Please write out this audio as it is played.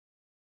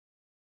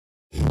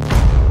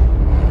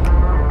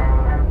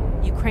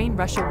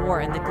Ukraine-Russia war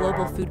and the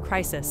global food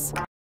crisis.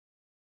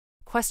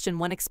 Question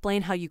 1.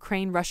 Explain how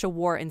Ukraine-Russia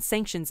war and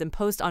sanctions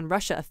imposed on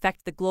Russia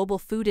affect the global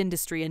food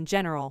industry in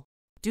general.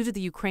 Due to the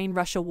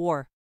Ukraine-Russia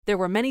war, there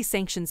were many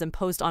sanctions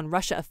imposed on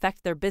Russia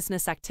affect their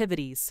business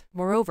activities.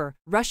 Moreover,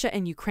 Russia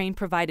and Ukraine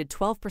provided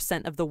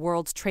 12% of the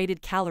world's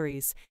traded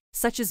calories,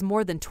 such as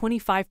more than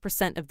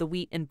 25% of the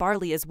wheat and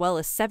barley as well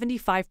as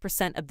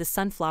 75% of the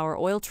sunflower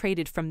oil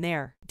traded from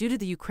there. Due to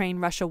the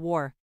Ukraine-Russia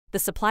war, the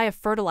supply of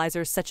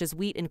fertilizers such as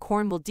wheat and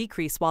corn will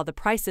decrease while the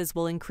prices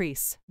will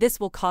increase. This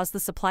will cause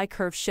the supply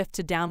curve shift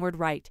to downward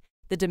right,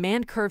 the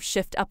demand curve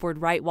shift upward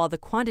right while the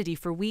quantity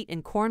for wheat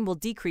and corn will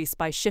decrease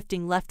by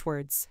shifting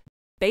leftwards.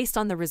 Based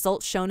on the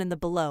results shown in the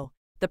below,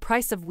 the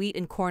price of wheat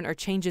and corn are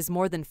changes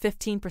more than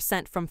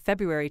 15% from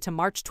February to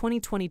March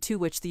 2022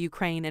 which the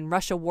Ukraine and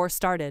Russia war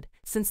started.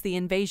 Since the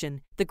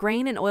invasion, the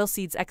grain and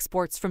oilseeds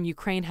exports from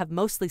Ukraine have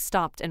mostly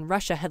stopped and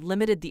Russia had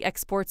limited the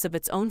exports of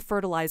its own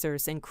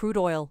fertilizers and crude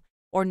oil,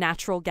 or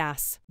natural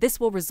gas. This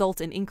will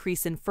result in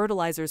increase in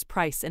fertilizers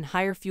price and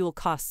higher fuel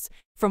costs,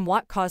 from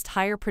what caused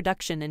higher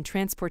production and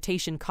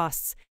transportation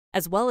costs,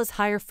 as well as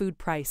higher food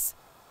price.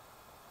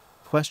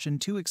 Question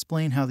 2.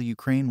 Explain how the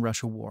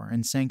Ukraine-Russia war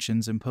and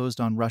sanctions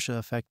imposed on Russia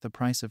affect the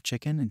price of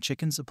chicken and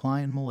chicken supply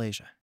in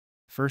Malaysia.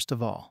 First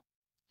of all,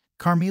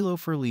 Carmelo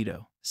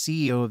Ferlito,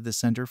 CEO of the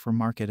Center for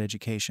Market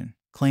Education,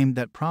 claimed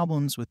that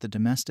problems with the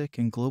domestic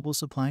and global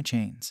supply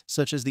chains,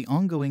 such as the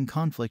ongoing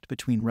conflict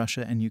between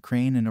Russia and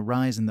Ukraine and a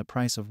rise in the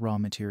price of raw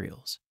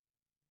materials,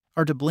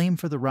 are to blame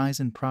for the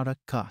rise in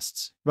product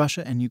costs.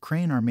 Russia and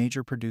Ukraine are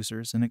major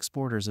producers and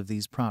exporters of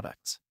these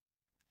products,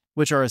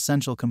 which are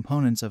essential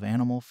components of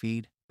animal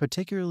feed,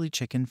 particularly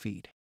chicken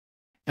feed.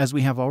 As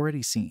we have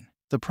already seen,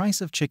 the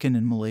price of chicken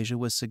in Malaysia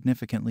was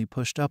significantly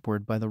pushed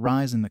upward by the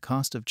rise in the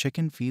cost of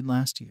chicken feed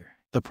last year.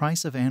 The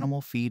price of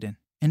animal feed and,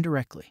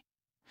 indirectly,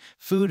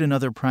 food and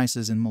other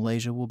prices in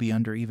Malaysia will be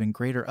under even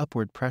greater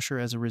upward pressure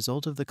as a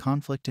result of the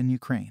conflict in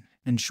Ukraine.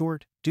 In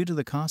short, due to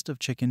the cost of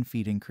chicken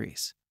feed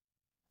increase,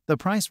 the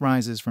price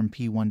rises from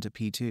P1 to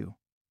P2,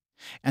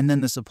 and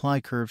then the supply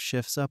curve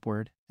shifts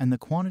upward and the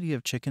quantity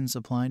of chicken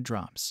supplied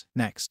drops.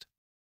 Next,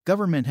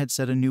 government had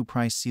set a new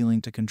price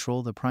ceiling to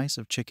control the price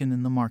of chicken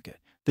in the market.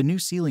 The new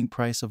ceiling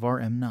price of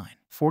Rm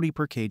 9.40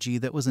 per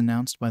kg that was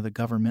announced by the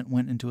government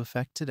went into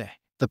effect today.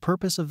 The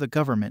purpose of the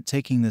government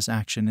taking this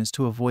action is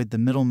to avoid the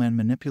middleman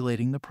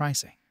manipulating the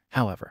pricing.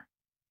 However,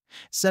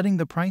 setting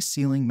the price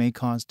ceiling may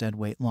cause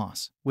deadweight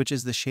loss, which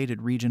is the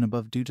shaded region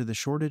above due to the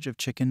shortage of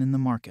chicken in the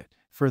market.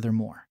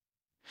 Furthermore,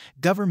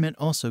 government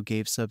also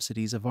gave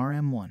subsidies of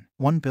Rm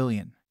 1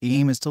 billion. The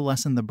aim is to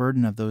lessen the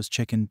burden of those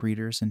chicken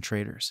breeders and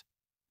traders,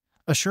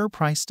 assure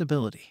price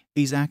stability.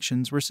 These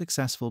actions were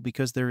successful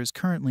because there is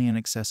currently an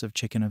excess of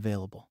chicken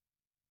available,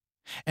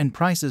 and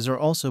prices are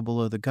also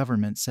below the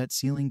government set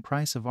ceiling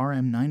price of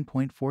Rm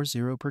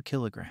 9.40 per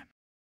kilogram.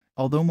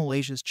 Although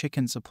Malaysia's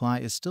chicken supply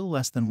is still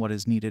less than what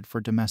is needed for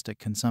domestic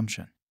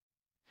consumption,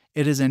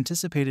 it is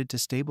anticipated to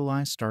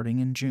stabilize starting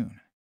in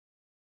June.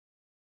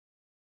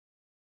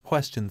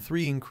 Question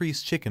 3.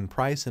 Increased chicken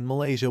price in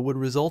Malaysia would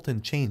result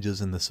in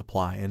changes in the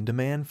supply and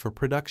demand for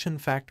production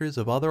factors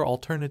of other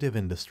alternative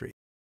industries.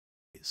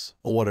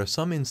 What are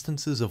some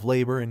instances of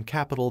labor and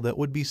capital that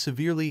would be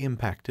severely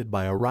impacted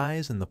by a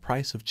rise in the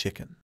price of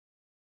chicken?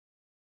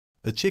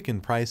 The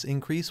chicken price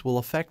increase will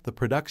affect the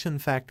production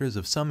factors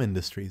of some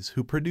industries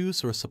who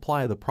produce or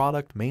supply the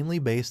product mainly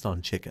based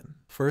on chicken.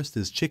 First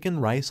is chicken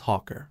rice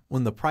hawker.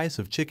 When the price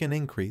of chicken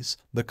increase,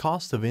 the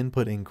cost of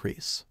input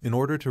increase. In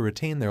order to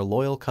retain their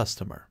loyal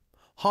customer,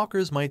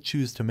 hawkers might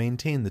choose to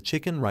maintain the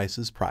chicken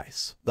rice's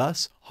price.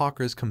 Thus,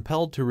 hawkers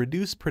compelled to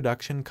reduce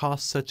production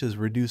costs such as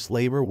reduce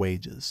labor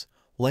wages,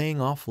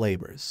 laying off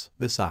laborers.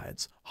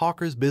 Besides,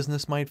 hawkers'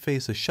 business might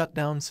face a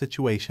shutdown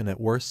situation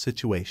at worst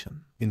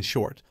situation. In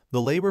short,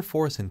 the labor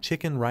force in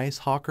chicken rice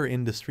hawker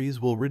industries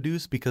will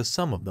reduce because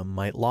some of them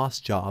might lose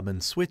job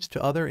and switch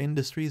to other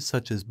industries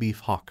such as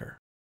beef hawker.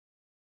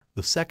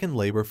 The second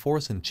labor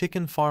force in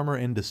chicken farmer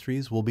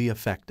industries will be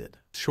affected.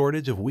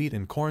 Shortage of wheat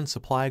and corn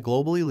supply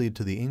globally lead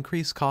to the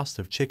increased cost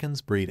of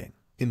chickens breeding.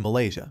 In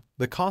Malaysia,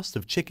 the cost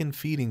of chicken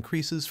feed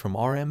increases from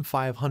Rm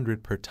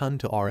 500 per ton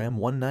to Rm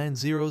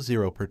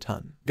 1900 per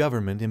ton.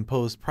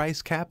 Government-imposed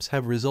price caps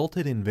have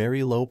resulted in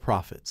very low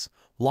profits,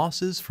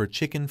 losses for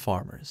chicken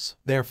farmers.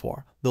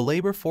 Therefore, the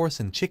labor force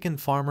in chicken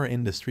farmer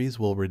industries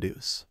will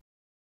reduce.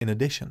 In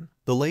addition,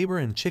 the labor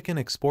in chicken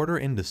exporter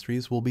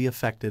industries will be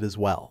affected as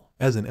well.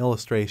 As an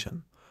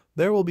illustration,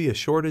 there will be a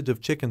shortage of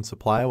chicken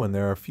supply when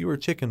there are fewer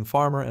chicken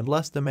farmer and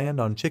less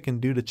demand on chicken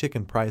due to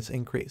chicken price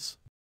increase.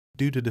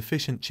 Due to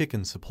deficient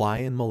chicken supply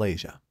in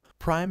Malaysia,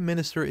 Prime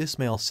Minister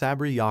Ismail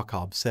Sabri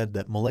Yaakob said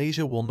that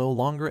Malaysia will no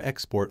longer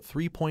export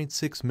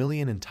 3.6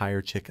 million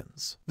entire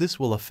chickens. This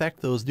will affect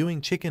those doing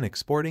chicken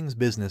exporting's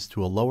business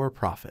to a lower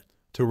profit.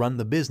 To run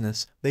the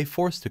business, they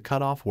forced to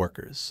cut off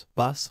workers.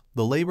 Thus,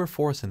 the labor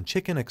force in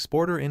chicken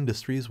exporter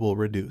industries will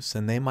reduce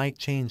and they might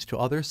change to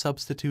other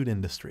substitute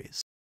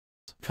industries.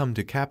 Come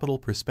to capital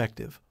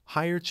perspective,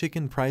 higher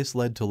chicken price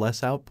led to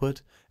less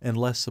output and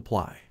less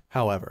supply.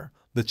 However,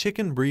 The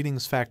chicken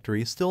breeding's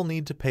factory still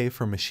need to pay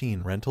for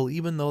machine rental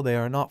even though they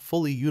are not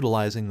fully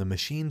utilizing the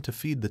machine to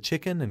feed the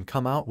chicken and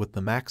come out with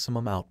the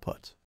maximum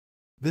output.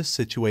 This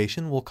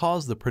situation will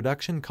cause the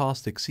production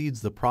cost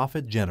exceeds the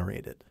profit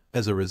generated.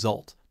 As a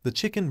result, the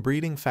chicken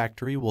breeding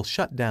factory will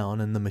shut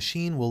down and the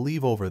machine will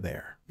leave over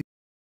there.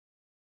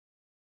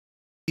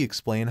 We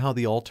explain how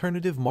the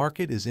alternative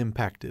market is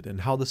impacted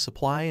and how the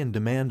supply and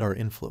demand are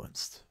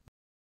influenced.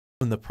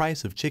 When the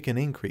price of chicken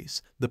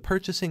increase, the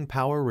purchasing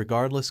power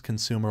regardless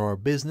consumer or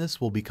business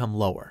will become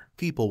lower.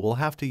 People will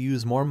have to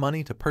use more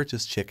money to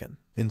purchase chicken.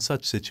 In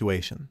such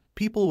situation,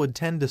 people would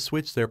tend to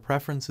switch their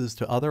preferences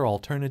to other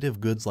alternative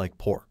goods like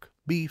pork,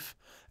 beef,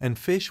 and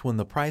fish when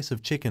the price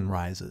of chicken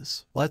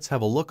rises. Let's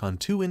have a look on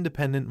two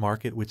independent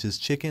market, which is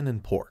chicken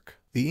and pork.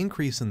 The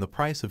increase in the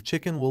price of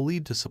chicken will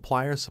lead to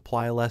suppliers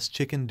supply less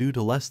chicken due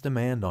to less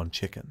demand on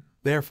chicken.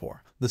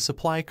 Therefore, the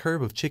supply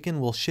curve of chicken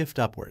will shift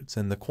upwards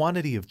and the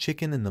quantity of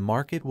chicken in the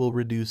market will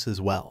reduce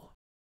as well.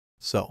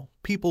 So,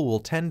 people will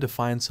tend to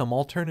find some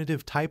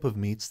alternative type of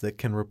meats that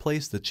can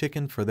replace the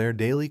chicken for their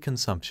daily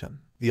consumption.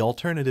 The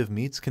alternative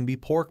meats can be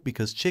pork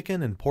because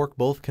chicken and pork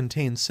both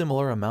contain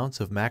similar amounts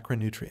of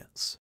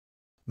macronutrients.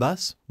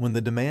 Thus, when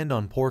the demand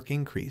on pork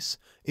increase,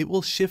 it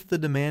will shift the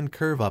demand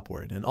curve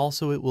upward and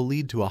also it will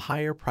lead to a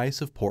higher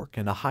price of pork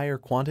and a higher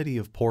quantity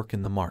of pork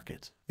in the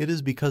market. It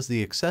is because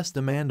the excess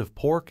demand of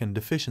pork and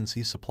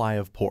deficiency supply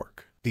of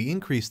pork. The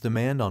increased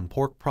demand on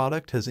pork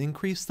product has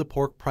increased the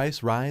pork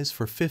price rise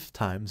for 5th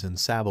times in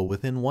Savo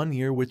within 1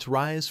 year, which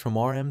rise from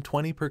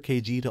RM20 per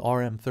kg to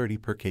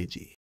RM30 per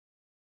kg.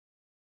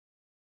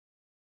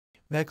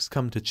 Next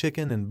come to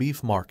chicken and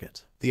beef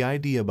market. The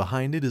idea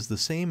behind it is the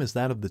same as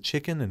that of the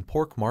chicken and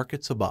pork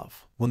markets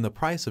above. When the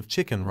price of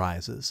chicken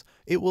rises,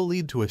 it will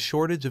lead to a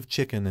shortage of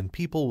chicken and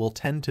people will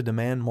tend to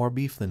demand more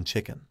beef than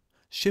chicken,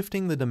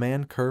 shifting the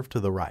demand curve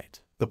to the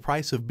right. The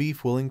price of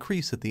beef will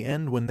increase at the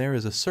end when there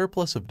is a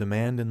surplus of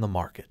demand in the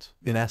market.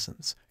 In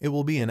essence, it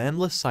will be an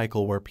endless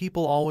cycle where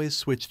people always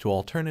switch to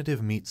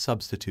alternative meat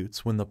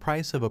substitutes when the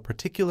price of a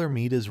particular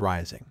meat is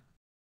rising.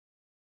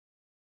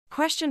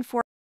 Question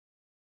 4.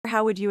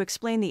 How would you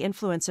explain the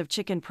influence of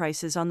chicken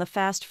prices on the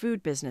fast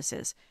food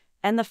businesses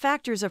and the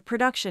factors of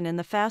production in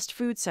the fast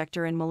food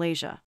sector in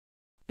Malaysia?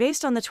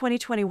 Based on the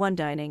 2021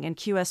 dining and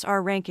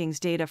QSR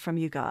rankings data from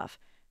YouGov,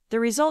 the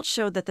results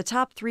showed that the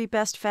top 3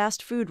 best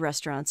fast food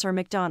restaurants are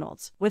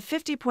McDonald's, with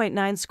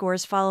 50.9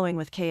 scores, following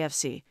with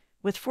KFC,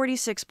 with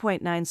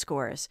 46.9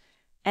 scores,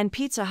 and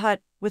Pizza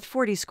Hut, with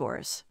 40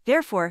 scores.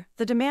 Therefore,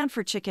 the demand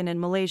for chicken in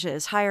Malaysia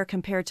is higher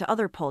compared to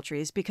other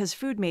poultries because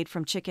food made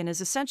from chicken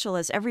is essential,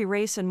 as every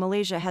race in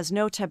Malaysia has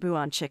no taboo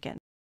on chicken.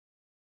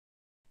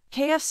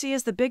 KFC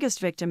is the biggest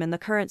victim in the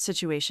current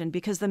situation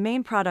because the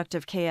main product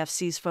of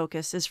KFC's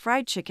focus is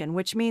fried chicken,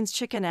 which means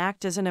chicken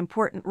act as an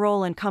important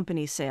role in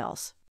company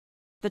sales.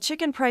 The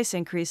chicken price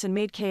increase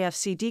made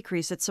KFC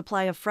decrease its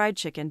supply of fried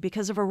chicken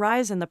because of a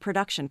rise in the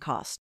production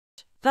cost.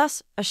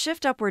 Thus, a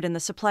shift upward in the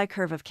supply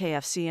curve of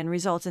KFC and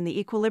result in the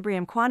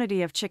equilibrium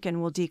quantity of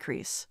chicken will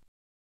decrease.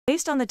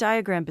 Based on the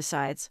diagram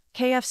besides,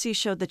 KFC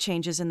showed the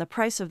changes in the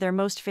price of their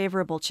most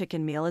favorable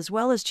chicken meal as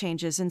well as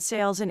changes in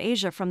sales in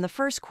Asia from the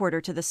first quarter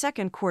to the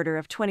second quarter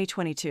of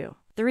 2022.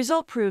 The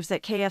result proves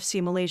that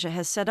KFC Malaysia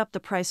has set up the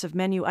price of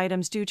menu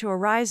items due to a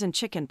rise in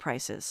chicken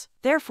prices.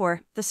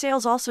 Therefore, the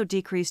sales also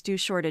decreased due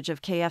shortage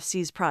of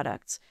KFC's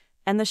products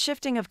and the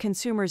shifting of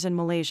consumers in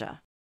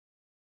Malaysia.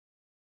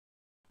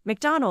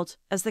 McDonald's,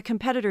 as the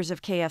competitors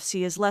of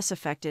KFC, is less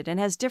affected and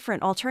has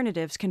different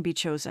alternatives can be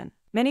chosen.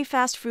 Many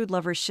fast food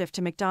lovers shift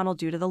to McDonald's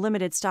due to the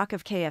limited stock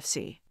of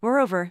KFC.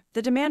 Moreover,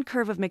 the demand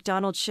curve of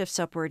McDonald's shifts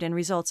upward and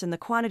results in the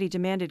quantity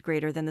demanded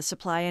greater than the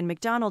supply, and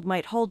McDonald's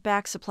might hold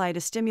back supply to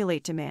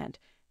stimulate demand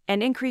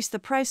and increase the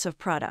price of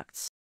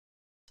products.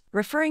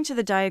 Referring to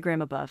the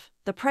diagram above,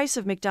 the price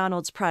of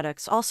McDonald's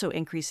products also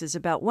increases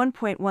about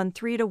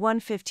 1.13 to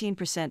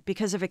 115%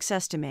 because of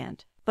excess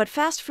demand. But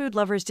fast food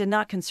lovers did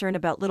not concern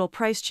about little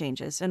price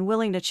changes and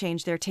willing to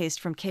change their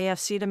taste from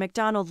KFC to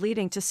McDonald's,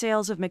 leading to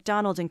sales of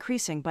McDonald's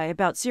increasing by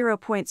about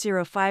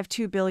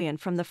 0.052 billion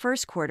from the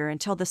first quarter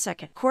until the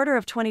second quarter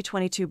of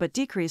 2022, but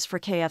decrease for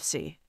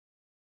KFC.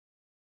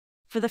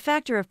 For the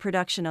factor of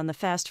production on the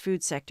fast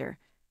food sector,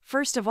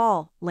 first of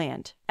all,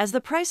 land. As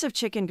the price of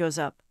chicken goes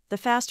up, the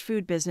fast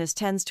food business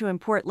tends to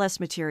import less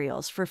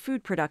materials for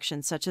food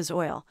production such as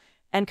oil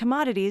and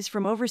commodities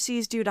from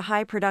overseas due to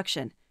high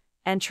production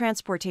and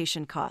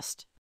transportation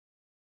cost.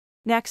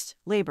 Next,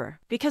 labor.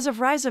 Because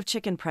of rise of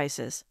chicken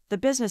prices, the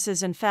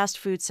businesses in fast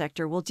food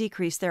sector will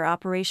decrease their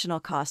operational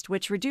cost,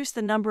 which reduce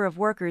the number of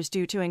workers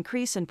due to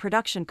increase in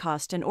production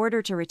cost in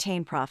order to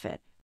retain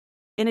profit.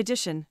 In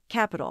addition,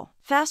 capital.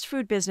 Fast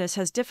food business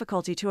has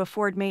difficulty to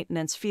afford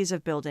maintenance fees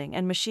of building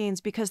and machines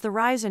because the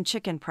rise in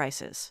chicken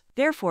prices.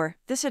 Therefore,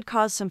 this had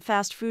caused some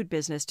fast food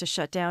business to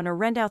shut down or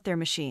rent out their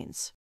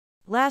machines.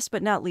 Last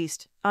but not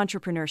least,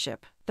 entrepreneurship.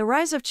 The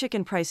rise of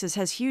chicken prices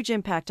has huge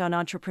impact on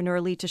entrepreneur,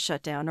 lead to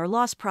shutdown or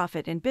lost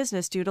profit in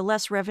business due to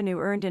less revenue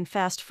earned in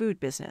fast food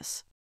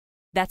business.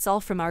 That's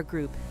all from our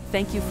group.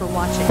 Thank you for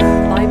watching.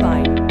 Bye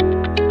bye.